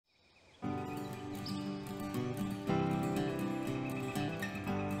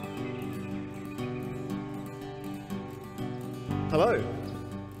Hello.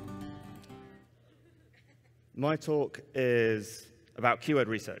 My talk is about keyword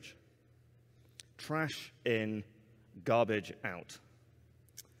research. Trash in, garbage out.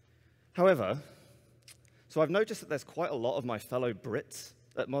 However, so I've noticed that there's quite a lot of my fellow Brits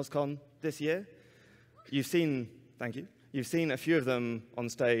at MozCon this year. Thank you. You've seen a few of them on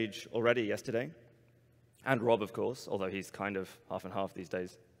stage already yesterday. And Rob, of course, although he's kind of half and half these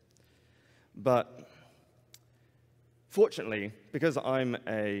days. But fortunately, because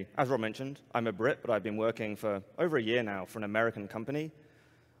as Rob mentioned, I'm a Brit, but I've been working for over a year now for an American company,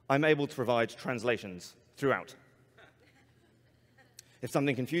 I'm able to provide translations throughout. If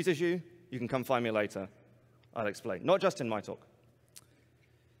something confuses you, you can come find me later. I'll explain, not just in my talk.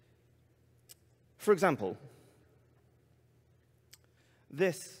 For example,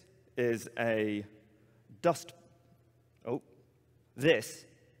 this is a This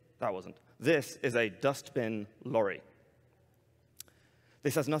is a dustbin lorry.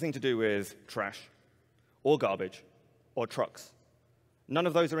 This has nothing to do with trash, or garbage, or trucks. None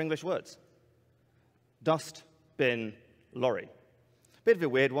of those are English words. Dust, bin, lorry. Bit of a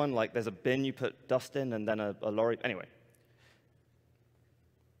weird one, like there's a bin you put dust in and then a lorry. Anyway.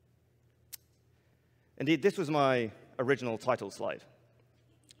 Indeed, this was my original title slide.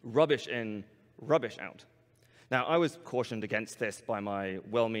 Rubbish in, rubbish out. Now, I was cautioned against this by my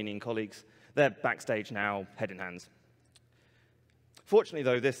well-meaning colleagues. They're backstage now, head in hands. Fortunately,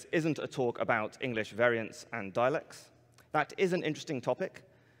 though, this isn't a talk about English variants and dialects. That is an interesting topic,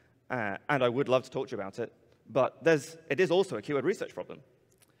 and I would love to talk to you about it. But it is also a keyword research problem.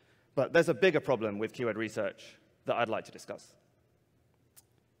 But there's a bigger problem with keyword research that I'd like to discuss.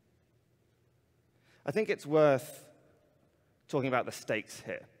 I think it's worth talking about the stakes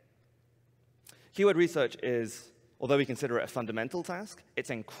here. Keyword research is, although we consider it a fundamental task, it's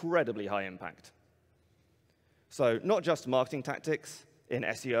incredibly high impact. So not just marketing tactics in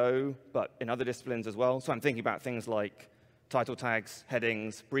SEO, but in other disciplines as well. So I'm thinking about things like title tags,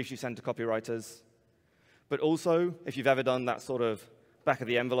 headings, briefs you send to copywriters. But also, if you've ever done that sort of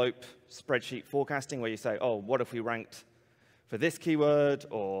back-of-the-envelope spreadsheet forecasting where you say, oh, what if we ranked for this keyword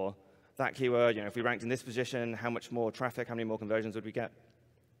or that keyword? If we ranked in this position, how much more traffic, how many more conversions would we get?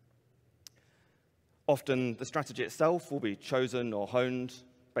 Often, the strategy itself will be chosen or honed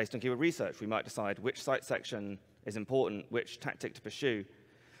based on keyword research. We might decide which site section is important, which tactic to pursue.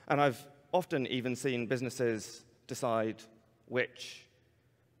 And I've often even seen businesses decide which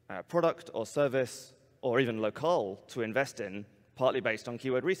product or service or even locale to invest in, partly based on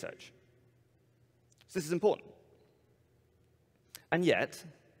keyword research. So this is important. And yet,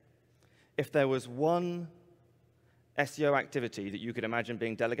 if there was one SEO activity that you could imagine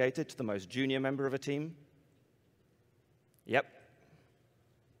being delegated to the most junior member of a team,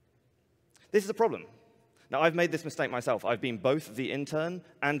 this is a problem. Now, I've made this mistake myself. I've been both the intern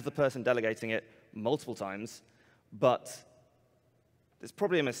and the person delegating it multiple times, but it's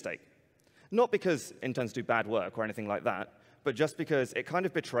probably a mistake. Not because interns do bad work or anything like that, but just because it kind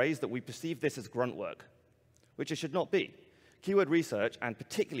of betrays that we perceive this as grunt work, which it should not be. Keyword research, and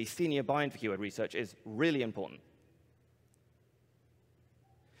particularly senior buy-in for keyword research, is really important.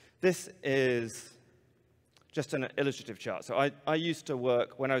 This is just an illustrative chart. So I used to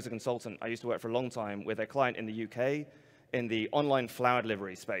work, when I was a consultant, I used to work for a long time with a client in the UK in the online flower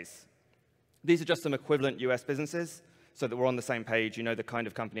delivery space. These are just some equivalent US businesses, so that we're on the same page, you know the kind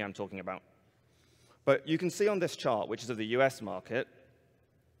of company I'm talking about. But you can see on this chart, which is of the US market,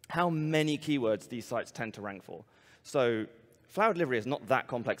 how many keywords these sites tend to rank for. So flower delivery is not that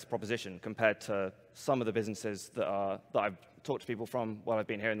complex a proposition compared to some of the businesses that I've talked to people from while I've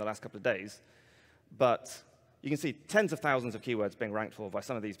been here in the last couple of days. But you can see tens of thousands of keywords being ranked for by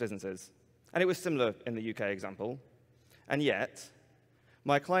some of these businesses. And it was similar in the UK example. And yet,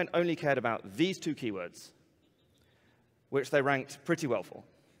 my client only cared about these two keywords, which they ranked pretty well for.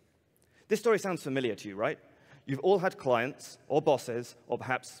 This story sounds familiar to you, right? You've all had clients or bosses or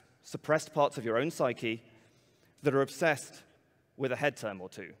perhaps suppressed parts of your own psyche that are obsessed with a head term or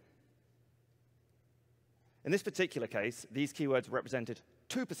two. In this particular case, these keywords represented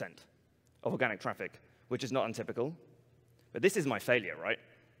 2% of organic traffic, which is not untypical. But this is my failure, right?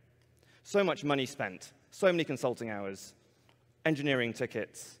 So much money spent, so many consulting hours, engineering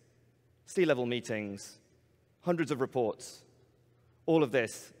tickets, C-level meetings, hundreds of reports, all of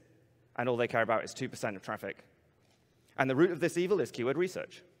this, and all they care about is 2% of traffic. And the root of this evil is keyword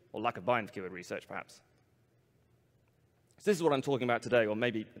research, or lack of buy-in for keyword research, perhaps. So this is what I'm talking about today, or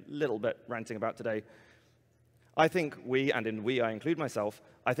maybe a little bit ranting about today. I think we, and in we I include myself,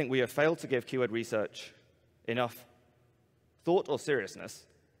 I think we have failed to give keyword research enough thought or seriousness.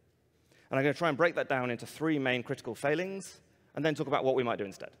 And I'm going to try and break that down into three main critical failings and then talk about what we might do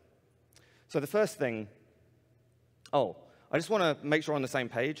instead. So the first thing, I just want to make sure we're on the same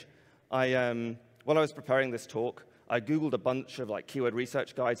page. While I was preparing this talk, I Googled a bunch of keyword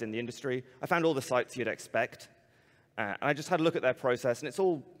research guides in the industry. I found all the sites you'd expect. And I just had a look at their process, and it's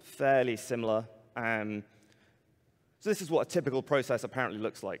all fairly similar. So this is what a typical process apparently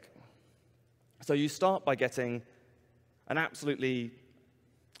looks like. So you start by getting an absolutely,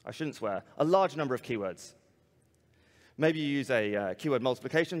 I shouldn't swear, a large number of keywords. Maybe you use a keyword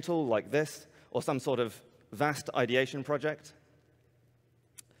multiplication tool like this, or some sort of vast ideation project.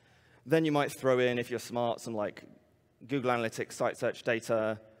 Then you might throw in, if you're smart, some Google Analytics site search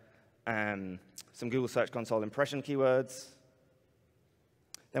data, some Google Search Console impression keywords.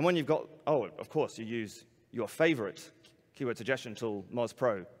 Then when you've got, of course, you use your favorite keyword suggestion tool,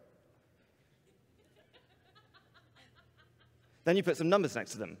 MozPro. Then you put some numbers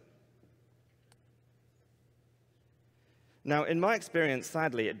next to them. Now, in my experience,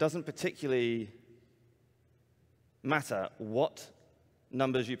 sadly, it doesn't particularly matter what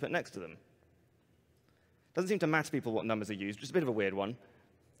numbers you put next to them. It doesn't seem to matter to people what numbers are used, which is a bit of a weird one.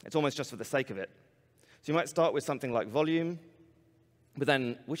 It's almost just for the sake of it. So you might start with something like volume,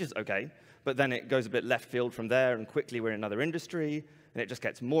 which is OK, but then it goes a bit left field from there, and quickly we're in another industry, and it just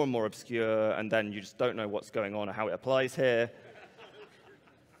gets more and more obscure, and then you just don't know what's going on or how it applies here.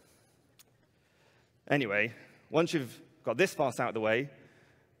 Anyway, once you've got this fast out of the way,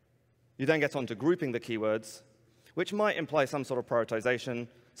 you then get on to grouping the keywords, which might imply some sort of prioritization,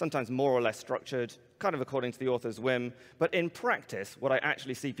 sometimes more or less structured, kind of according to the author's whim. But in practice, what I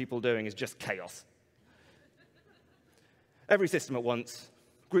actually see people doing is just chaos. Every system at once.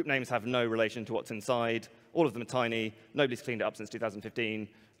 Group names have no relation to what's inside. All of them are tiny. Nobody's cleaned it up since 2015.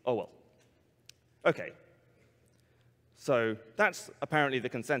 Oh, well. OK. So that's apparently the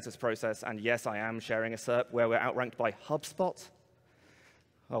consensus process. And yes, I am sharing a SERP where we're outranked by HubSpot.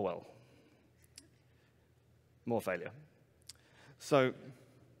 Oh, well. More failure. So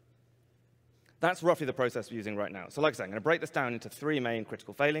that's roughly the process we're using right now. So like I said, I'm going to break this down into 3 main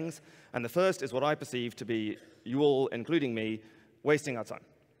critical failings. And the first is what I perceive to be you all, including me, wasting our time.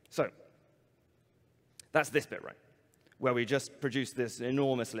 So that's this bit, right, where we just produce this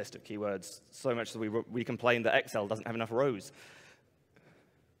enormous list of keywords, so much that we complain that Excel doesn't have enough rows.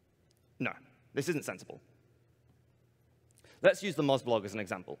 No, this isn't sensible. Let's use the Moz blog as an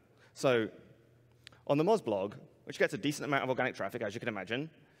example. So on the Moz blog, which gets a decent amount of organic traffic, as you can imagine,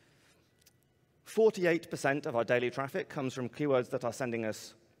 48% of our daily traffic comes from keywords that are sending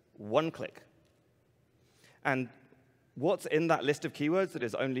us 1 click. And what's in that list of keywords that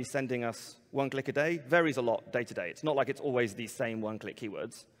is only sending us 1 click a day varies a lot day to day. It's not like it's always these same 1-click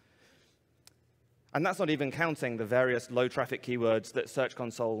keywords. And that's not even counting the various low-traffic keywords that Search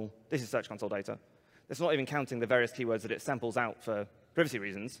Console, this is Search Console data. It's not even counting the various keywords that it samples out for privacy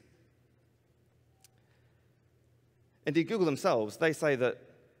reasons. Indeed, Google themselves, they say that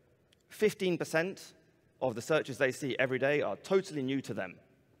 15% of the searches they see every day are totally new to them.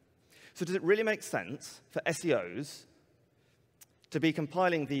 So does it really make sense for SEOs to be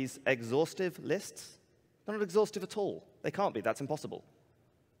compiling these exhaustive lists? They're not exhaustive at all. They can't be. That's impossible.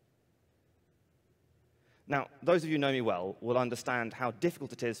 Now, those of you who know me well will understand how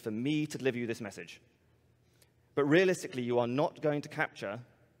difficult it is for me to deliver you this message. But realistically, you are not going to capture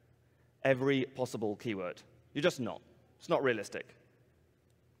every possible keyword. You're just not. It's not realistic.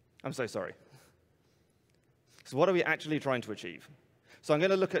 I'm so sorry. So what are we actually trying to achieve? So I'm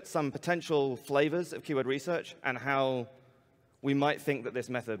going to look at some potential flavors of keyword research and how we might think that this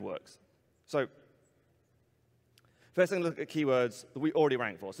method works. So first thing, look at keywords that we already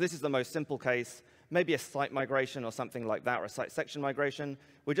rank for. So this is the most simple case, maybe a site migration or something like that, or a site section migration.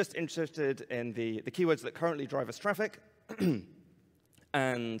 We're just interested in the keywords that currently drive us traffic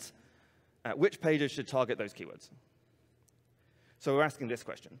and which pages should target those keywords. So we're asking this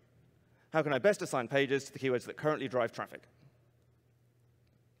question. How can I best assign pages to the keywords that currently drive traffic?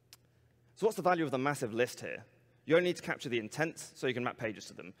 So what's the value of the massive list here? You only need to capture the intents so you can map pages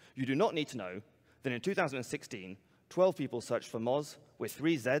to them. You do not need to know that in 2016, 12 people searched for Moz with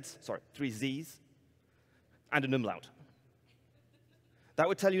 3 Zs, and an umlaut. That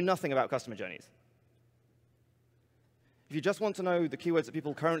would tell you nothing about customer journeys. If you just want to know the keywords that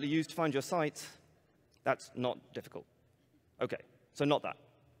people currently use to find your site, that's not difficult. OK, so not that.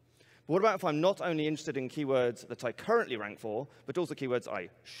 But what about if I'm not only interested in keywords that I currently rank for, but also keywords I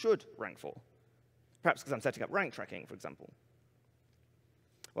should rank for? Perhaps because I'm setting up rank tracking, for example.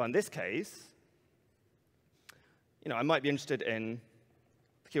 Well, in this case, I might be interested in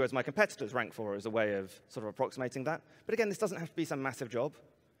the keywords my competitors rank for as a way of sort of approximating that. But again, this doesn't have to be some massive job.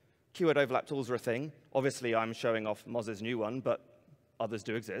 keyword overlap tools are a thing. Obviously, I'm showing off Moz's new one, but others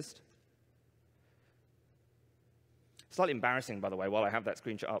do exist. Slightly embarrassing, by the way, while I have that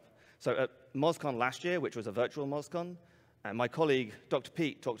screenshot up. So at MozCon last year, which was a virtual MozCon, my colleague, Dr.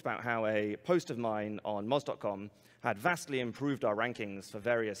 Pete, talked about how a post of mine on moz.com had vastly improved our rankings for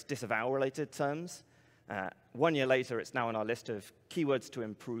various disavow-related terms. 1 year later, it's now on our list of keywords to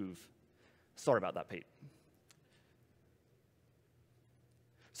improve. Sorry about that, Pete.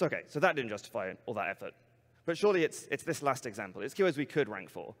 So OK, so that didn't justify all that effort. But surely it's this last example. It's keywords we could rank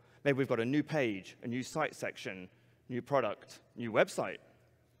for. Maybe we've got a new page, a new site section, new product, new website,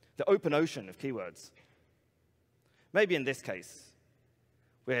 the open ocean of keywords. Maybe in this case,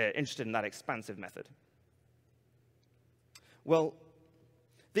 we're interested in that expansive method. Well,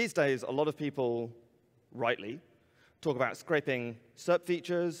 these days, a lot of people, rightly, talk about scraping SERP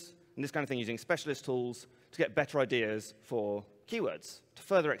features and this kind of thing using specialist tools to get better ideas for keywords, to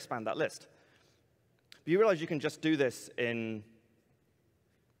further expand that list. But you realize you can just do this in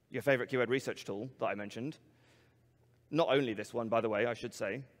your favorite keyword research tool that I mentioned. Not only this one, by the way, I should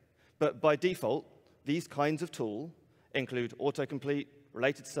say. But by default, these kinds of tools include autocomplete,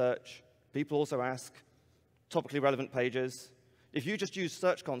 related search, people also ask, topically relevant pages. If you just used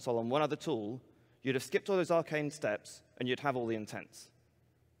Search Console on one other tool, you'd have skipped all those arcane steps, and you'd have all the intents.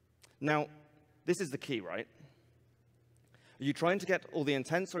 Now, this is the key, right? Are you trying to get all the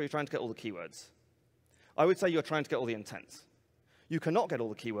intents, or are you trying to get all the keywords? I would say you're trying to get all the intents. You cannot get all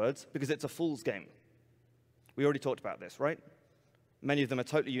the keywords because it's a fool's game. We already talked about this, right? Many of them are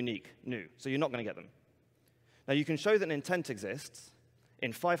totally unique, new, so you're not going to get them. Now, you can show that an intent exists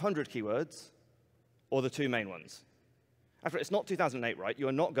in 500 keywords or the two main ones. After it's not 2008, right?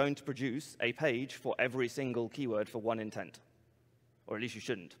 You're not going to produce a page for every single keyword for one intent. Or at least you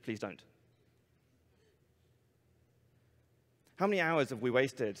shouldn't. Please don't. How many hours have we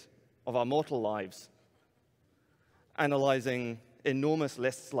wasted of our mortal lives analyzing enormous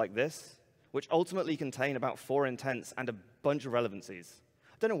lists like this, which ultimately contain about 4 intents and a bunch of relevancies?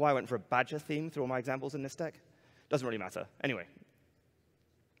 I don't know why I went for a badger theme through all my examples in this deck. Doesn't really matter. Anyway.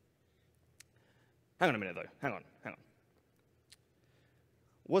 Hang on a minute, though. Hang on.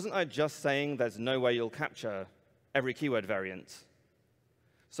 Wasn't I just saying there's no way you'll capture every keyword variant?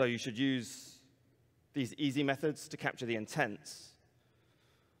 So you should use these easy methods to capture the intents.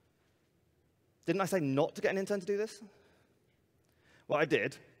 Didn't I say not to get an intent to do this? Well, I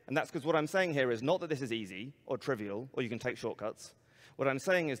did. And that's because what I'm saying here is not that this is easy or trivial or you can take shortcuts. What I'm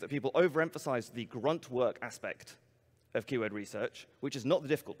saying is that people overemphasize the grunt work aspect of keyword research, which is not the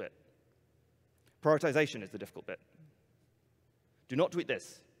difficult bit. Prioritization is the difficult bit. Do not tweet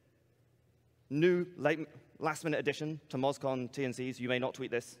this. New last-minute addition to MozCon TNCs, you may not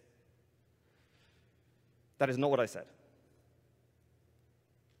tweet this. That is not what I said.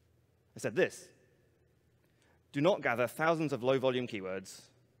 I said this. Do not gather thousands of low-volume keywords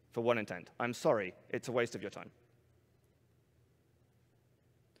for one intent. I'm sorry, it's a waste of your time.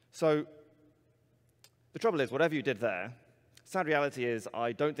 So the trouble is, whatever you did there, sad reality is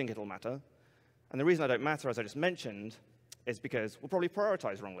I don't think it'll matter. And the reason I don't matter, as I just mentioned, is because we'll probably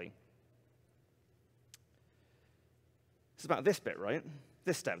prioritize wrongly. It's about this bit, right?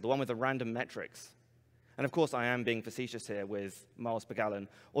 This step, the one with the random metrics. And of course, I am being facetious here with miles per gallon,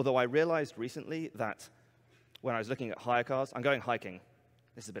 although I realized recently that when I was looking at hire cars, I'm going hiking.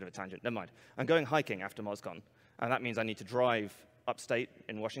 This is a bit of a tangent. Never mind. I'm going hiking after MozCon, and that means I need to drive upstate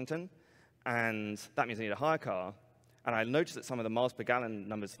in Washington, and that means I need a hire car. And I noticed that some of the miles per gallon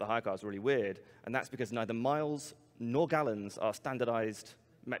numbers for the hire cars are really weird, and that's because neither miles nor gallons are standardized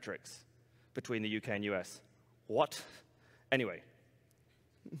metrics between the UK and US. What? Anyway.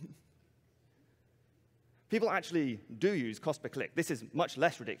 People actually do use cost per click. This is much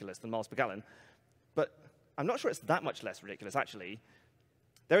less ridiculous than miles per gallon, but I'm not sure it's that much less ridiculous, actually.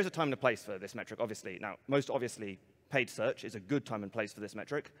 There is a time and a place for this metric, obviously. Now, most obviously, paid search is a good time and place for this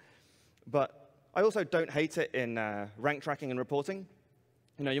metric, but I also don't hate it in rank tracking and reporting.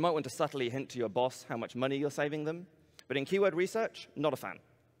 You know, you might want to subtly hint to your boss how much money you're saving them, but in keyword research, not a fan.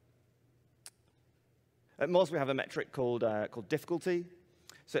 At Moz, we have a metric called difficulty.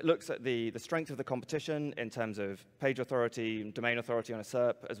 So it looks at the strength of the competition in terms of page authority and domain authority on a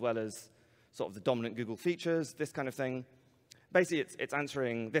SERP, as well as sort of the dominant Google features, this kind of thing. Basically, it's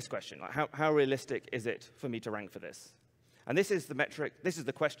answering this question, like how realistic is it for me to rank for this? And this is the metric, this is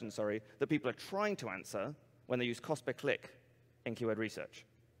the question, sorry, that people are trying to answer when they use cost per click in keyword research.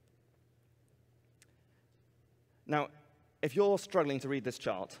 Now, if you're struggling to read this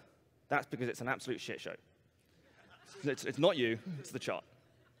chart, that's because it's an absolute shit show. It's not you, it's the chart.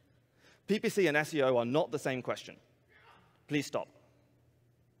 PPC and SEO are not the same question. Please stop.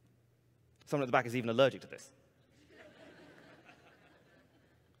 Someone at the back is even allergic to this.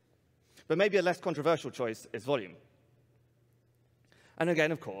 But maybe a less controversial choice is volume. And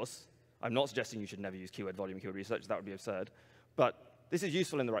again, of course, I'm not suggesting you should never use keyword volume, keyword research. That would be absurd. But this is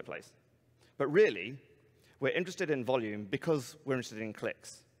useful in the right place. But really, we're interested in volume because we're interested in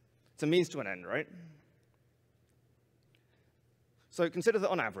clicks. It's a means to an end, right? So consider that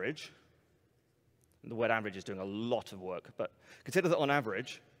on average, the word average is doing a lot of work, but consider that on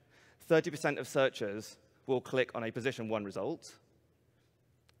average, 30% of searchers will click on a position 1 result.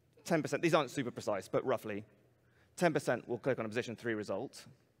 10%, these aren't super precise, but roughly, 10% will click on a position 3 result.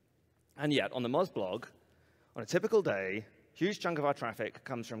 And yet, on the Moz blog, on a typical day, huge chunk of our traffic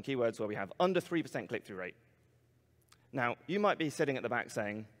comes from keywords where we have under 3% click-through rate. Now, you might be sitting at the back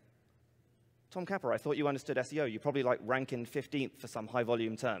saying, 𝗏𝗏𝘀𝗃𝗏, I thought you understood SEO. You probably like rank in 15th for some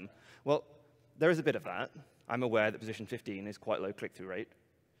high-volume term. Well, there is a bit of that. I'm aware that position 15 is quite low click-through rate.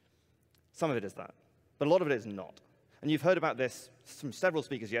 Some of it is that, but a lot of it is not. And you've heard about this from several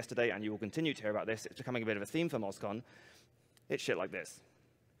speakers yesterday, and you will continue to hear about this. It's becoming a bit of a theme for MozCon. It's shit like this.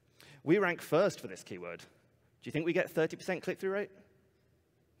 We rank first for this keyword. Do you think we get 30% click-through rate?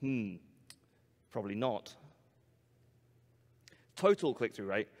 Probably not. Total click-through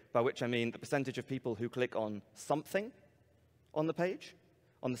rate, by which I mean the percentage of people who click on something on the page,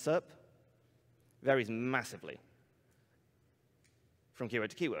 on the SERP, varies massively from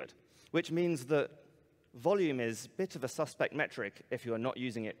keyword to keyword, which means that volume is a bit of a suspect metric if you are not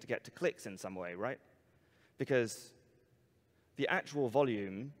using it to get to clicks in some way, right? Because the actual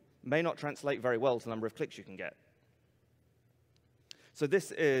volume may not translate very well to the number of clicks you can get. So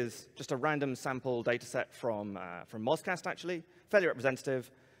this is just a random sample data set from MozCast, actually, fairly representative.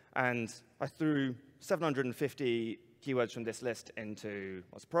 And I threw 750 keywords from this list into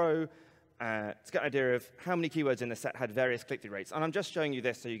MozPro to get an idea of how many keywords in the set had various click-through rates. And I'm just showing you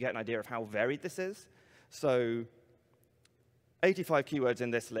this so you get an idea of how varied this is. So 85 keywords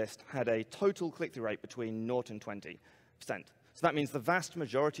in this list had a total click-through rate between 0 and 20%. So that means the vast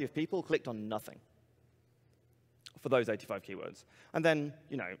majority of people clicked on nothing for those 85 keywords. And then,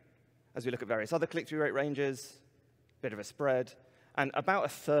 as we look at various other click-through rate ranges, a bit of a spread, and about a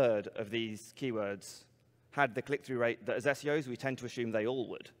third of these keywords had the click-through rate that as SEOs we tend to assume they all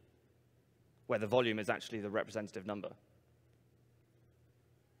would, where the volume is actually the representative number.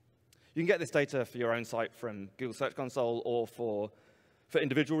 You can get this data for your own site from Google Search Console or for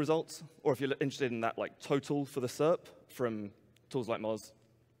individual results, or if you're interested in that total for the SERP from tools like Moz.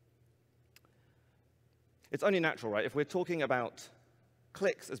 It's only natural, right? If we're talking about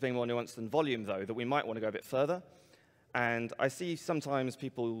clicks as being more nuanced than volume, though, that we might want to go a bit further. And I see sometimes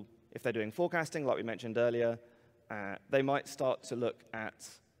people, if they're doing forecasting, like we mentioned earlier, they might start to look at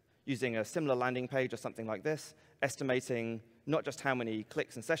using a similar landing page or something like this, estimating not just how many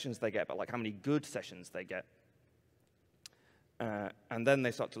clicks and sessions they get, but how many good sessions they get. And then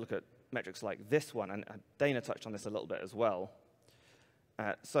they start to look at metrics like this one, and Dana touched on this a little bit as well.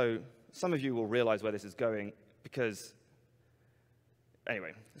 So some of you will realize where this is going, because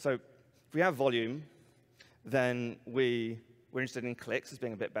anyway, so if we have volume, then we're interested in clicks as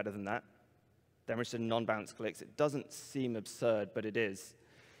being a bit better than that. Then we're interested in non-bounce clicks. It doesn't seem absurd, but it is.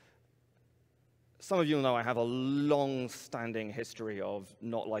 Some of you will know I have a long-standing history of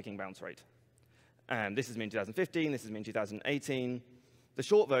not liking bounce rate. And this is me in 2015, this is me in 2018. The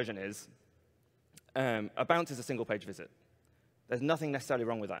short version is, a bounce is a single-page visit. There's nothing necessarily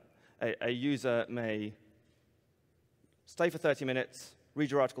wrong with that. A user may stay for 30 minutes,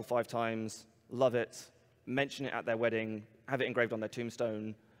 read your article 5 times, love it, mention it at their wedding, have it engraved on their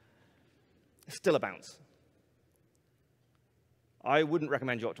tombstone. It's still a bounce. I wouldn't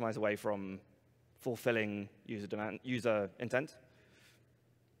recommend you optimize away from fulfilling user intent.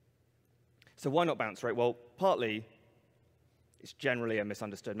 So why not bounce rate? Well, partly, it's generally a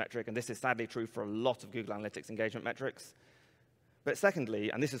misunderstood metric, and this is sadly true for a lot of Google Analytics engagement metrics. But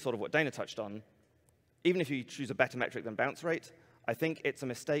secondly, and this is sort of what Dana touched on, even if you choose a better metric than bounce rate, I think it's a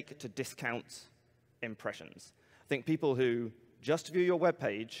mistake to discount impressions. I think people who just view your web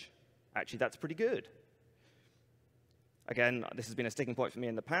page, actually, that's pretty good. Again, this has been a sticking point for me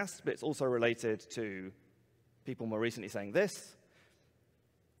in the past, but it's also related to people more recently saying this.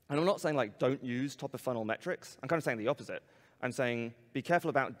 And I'm not saying, don't use top-of-funnel metrics. I'm kind of saying the opposite. I'm saying be careful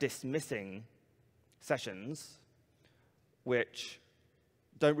about dismissing sessions which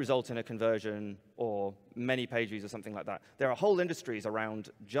don't result in a conversion or many page views or something like that. There are whole industries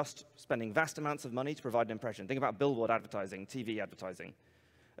around just spending vast amounts of money to provide an impression. Think about billboard advertising, TV advertising.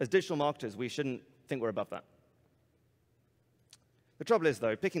 As digital marketers, we shouldn't think we're above that. The trouble is,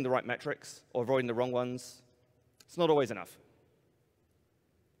 though, picking the right metrics or avoiding the wrong ones, it's not always enough.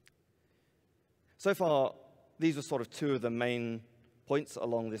 So far, these are sort of two of the main points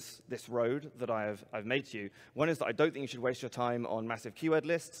along this road that I've made to you. One is that I don't think you should waste your time on massive keyword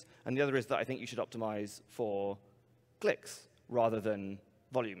lists, and the other is that I think you should optimize for clicks rather than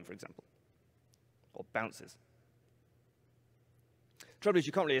volume, for example, or bounces. Trouble is,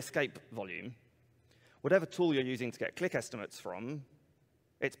 you can't really escape volume. Whatever tool you're using to get click estimates from,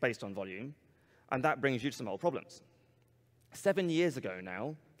 it's based on volume, and that brings you to some old problems. 7 years ago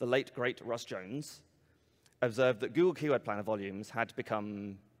now, the late, great Russ Jones observed that Google Keyword Planner volumes had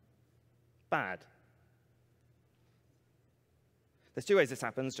become bad. There's two ways this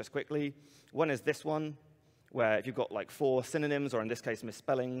happens, just quickly. One is this one, where if you've got like 4 synonyms, or in this case,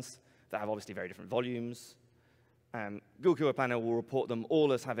 misspellings, that have obviously very different volumes, Google Keyword Planner will report them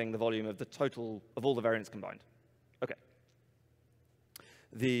all as having the volume of the total of all the variants combined. OK.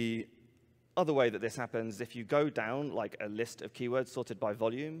 The other way that this happens, if you go down like a list of keywords sorted by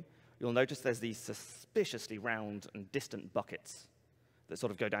volume, you'll notice there's these suspiciously round and distant buckets that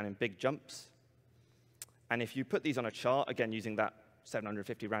sort of go down in big jumps. And if you put these on a chart, again, using that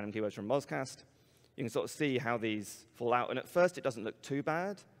 750 random keywords from MozCast, you can sort of see how these fall out. And at first, it doesn't look too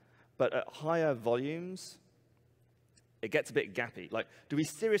bad. But at higher volumes, it gets a bit gappy. Like, do we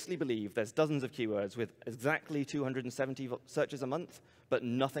seriously believe there's dozens of keywords with exactly 270 searches a month, but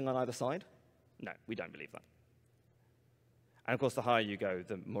nothing on either side? No, we don't believe that. And of course, the higher you go,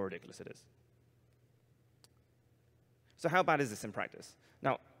 the more ridiculous it is. So how bad is this in practice?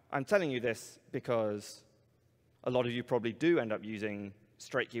 Now, I'm telling you this because a lot of you probably do end up using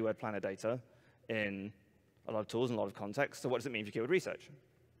straight keyword planner data in a lot of tools and a lot of contexts. So what does it mean for keyword research?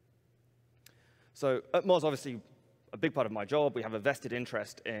 So at Moz, obviously, a big part of my job, we have a vested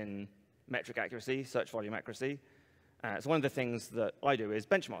interest in metric accuracy, search volume accuracy. So one of the things that I do is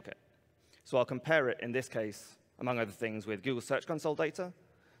benchmark it. So I'll compare it, in this case, among other things, with Google Search Console data.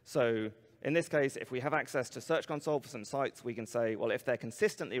 So in this case, if we have access to Search Console for some sites, we can say, well, if they're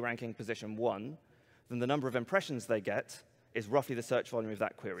consistently ranking position 1, then the number of impressions they get is roughly the search volume of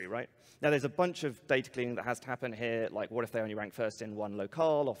that query, right? Now, there's a bunch of data cleaning that has to happen here, like what if they only rank first in one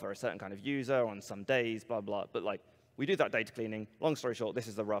locale or for a certain kind of user on some days, blah, blah. But like, we do that data cleaning. Long story short, this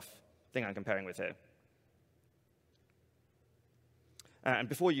is the rough thing I'm comparing with here. And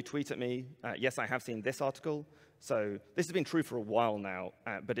before you tweet at me, yes, I have seen this article. So this has been true for a while now,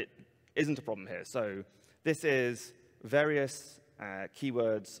 but it isn't a problem here. So this is various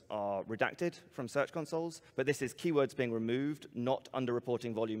keywords are redacted from search consoles, but this is keywords being removed, not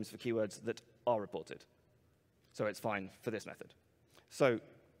underreporting volumes for keywords that are reported. So it's fine for this method. So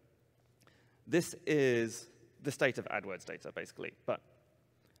this is the state of AdWords data, basically. But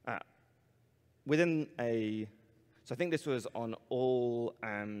within a so I think this was on all,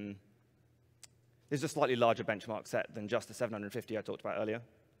 this is a slightly larger benchmark set than just the 750 I talked about earlier.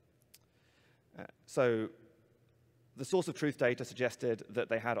 So the source of truth data suggested that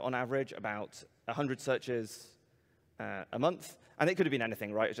they had, on average, about 100 searches a month. And it could have been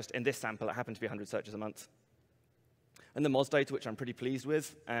anything, right? It's just in this sample, it happened to be 100 searches a month. And the Moz data, which I'm pretty pleased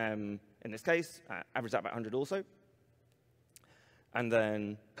with, in this case, averaged out about 100 also. And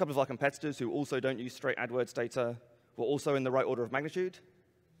then a couple of our competitors who also don't use straight AdWords data were also in the right order of magnitude.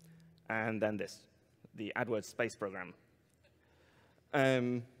 And then this, the AdWords space program.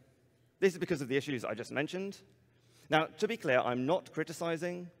 This is because of the issues I just mentioned. Now, to be clear, I'm not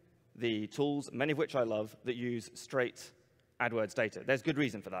criticizing the tools, many of which I love, that use straight AdWords data. There's good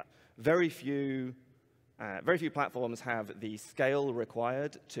reason for that. Very few platforms have the scale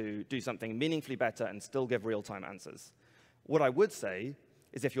required to do something meaningfully better and still give real-time answers. What I would say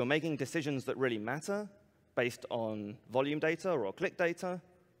is if you're making decisions that really matter based on volume data or click data,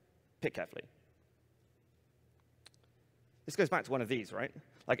 pick carefully. This goes back to one of these, right?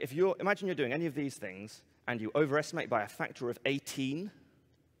 Like if imagine you're doing any of these things and you overestimate by a factor of 18,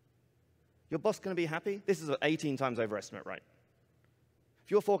 your boss going to be happy? This is an 18 times overestimate, right?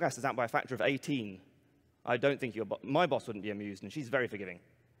 If your forecast is out by a factor of 18, I don't think my boss wouldn't be amused, and she's very forgiving.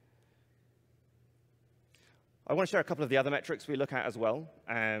 I want to share a couple of the other metrics we look at as well.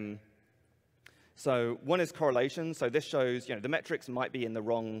 So one is correlation. So this shows, the metrics might be in the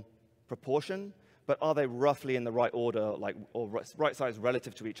wrong proportion, but are they roughly in the right order, or right size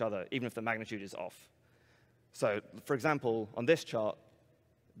relative to each other, even if the magnitude is off? So for example, on this chart,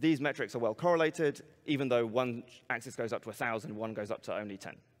 these metrics are well correlated, even though one axis goes up to 1,000, one goes up to only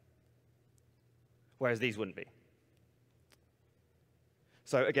 10. Whereas these wouldn't be.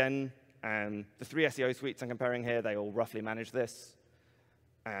 So again, the 3 SEO suites I'm comparing here, they all roughly manage this.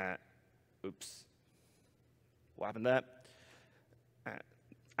 Oops. What happened there?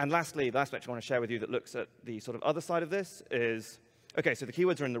 And lastly, the last metric I want to share with you that looks at the sort of other side of this is OK, so the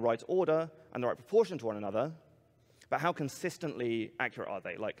keywords are in the right order and the right proportion to one another, but how consistently accurate are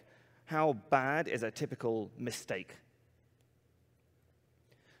they? Like, how bad is a typical mistake?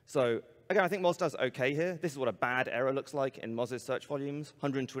 So again, I think Moz does OK here. This is what a bad error looks like in Moz's search volumes,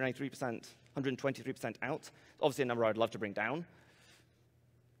 123% out. Obviously a number I'd love to bring down.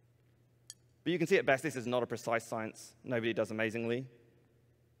 But you can see at best, this is not a precise science. Nobody does amazingly.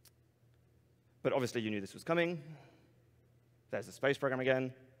 But obviously, you knew this was coming. There's the space program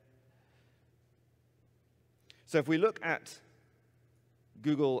again. So if we look at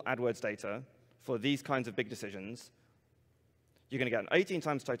Google AdWords data for these kinds of big decisions, you're going to get an 18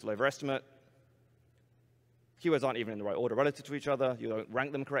 times total overestimate. Keywords aren't even in the right order relative to each other. You don't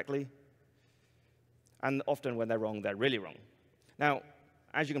rank them correctly. And often, when they're wrong, they're really wrong. Now,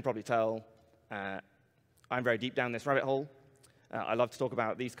 as you can probably tell, I'm very deep down this rabbit hole. I love to talk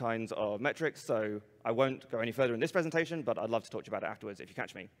about these kinds of metrics, so I won't go any further in this presentation, but I'd love to talk to you about it afterwards if you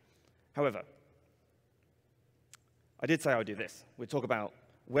catch me. However, I did say I would do this. We'd talk about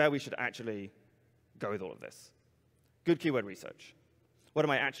where we should actually go with all of this. Good keyword research. What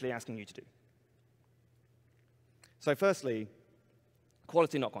am I actually asking you to do? So firstly,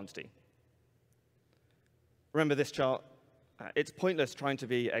 quality, not quantity. Remember this chart. It's pointless trying to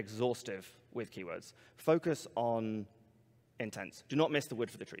be exhaustive with keywords. Focus on intent. Do not miss the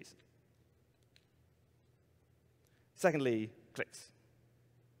wood for the trees. Secondly, clicks.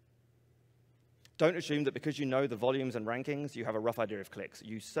 Don't assume that because you know the volumes and rankings, you have a rough idea of clicks.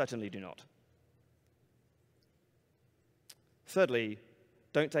 You certainly do not. Thirdly,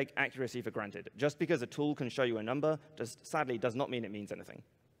 don't take accuracy for granted. Just because a tool can show you a number, sadly, does not mean it means anything.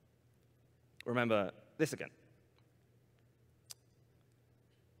 Remember this again.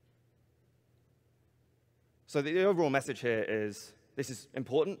 So the overall message here is this is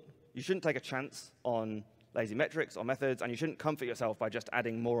important. You shouldn't take a chance on lazy metrics or methods, and you shouldn't comfort yourself by just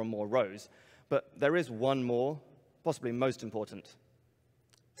adding more and more rows. But there is one more, possibly most important,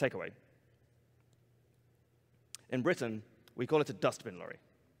 takeaway. In Britain, we call it a dustbin lorry.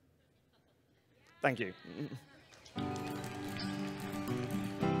 Thank you.